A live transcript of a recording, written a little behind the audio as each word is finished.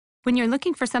When you're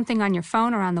looking for something on your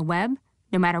phone or on the web,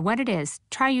 no matter what it is,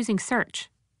 try using Search.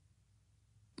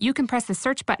 You can press the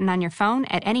Search button on your phone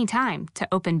at any time to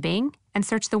open Bing and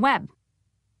search the web.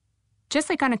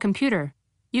 Just like on a computer,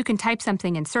 you can type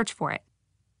something and search for it,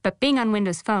 but Bing on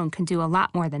Windows Phone can do a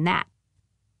lot more than that.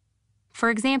 For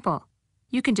example,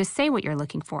 you can just say what you're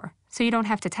looking for, so you don't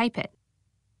have to type it.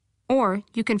 Or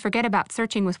you can forget about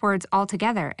searching with words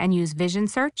altogether and use Vision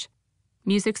Search,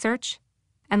 Music Search,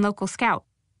 and Local Scout.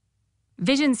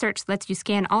 Vision Search lets you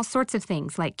scan all sorts of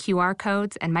things like QR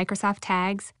codes and Microsoft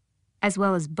tags, as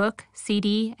well as book,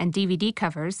 CD, and DVD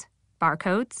covers,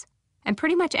 barcodes, and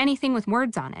pretty much anything with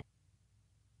words on it.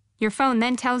 Your phone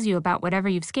then tells you about whatever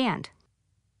you've scanned.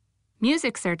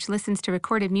 Music Search listens to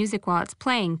recorded music while it's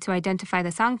playing to identify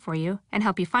the song for you and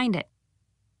help you find it.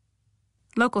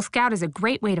 Local Scout is a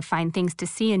great way to find things to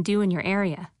see and do in your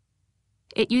area.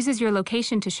 It uses your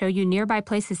location to show you nearby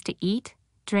places to eat,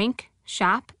 drink,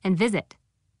 shop, and visit.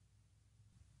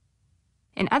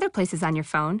 In other places on your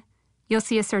phone, you'll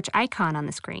see a search icon on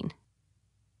the screen.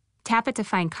 Tap it to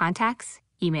find contacts,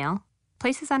 email,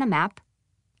 places on a map,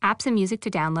 apps and music to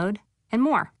download, and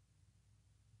more.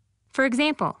 For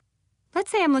example, let's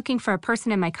say I'm looking for a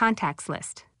person in my contacts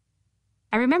list.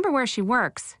 I remember where she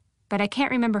works, but I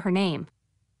can't remember her name.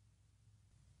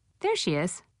 There she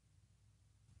is.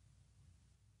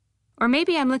 Or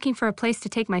maybe I'm looking for a place to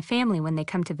take my family when they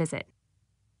come to visit.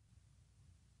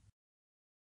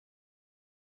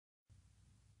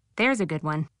 There's a good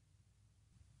one.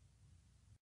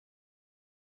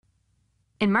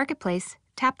 In Marketplace,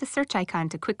 tap the search icon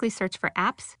to quickly search for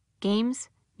apps, games,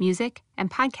 music,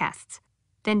 and podcasts,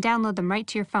 then download them right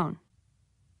to your phone.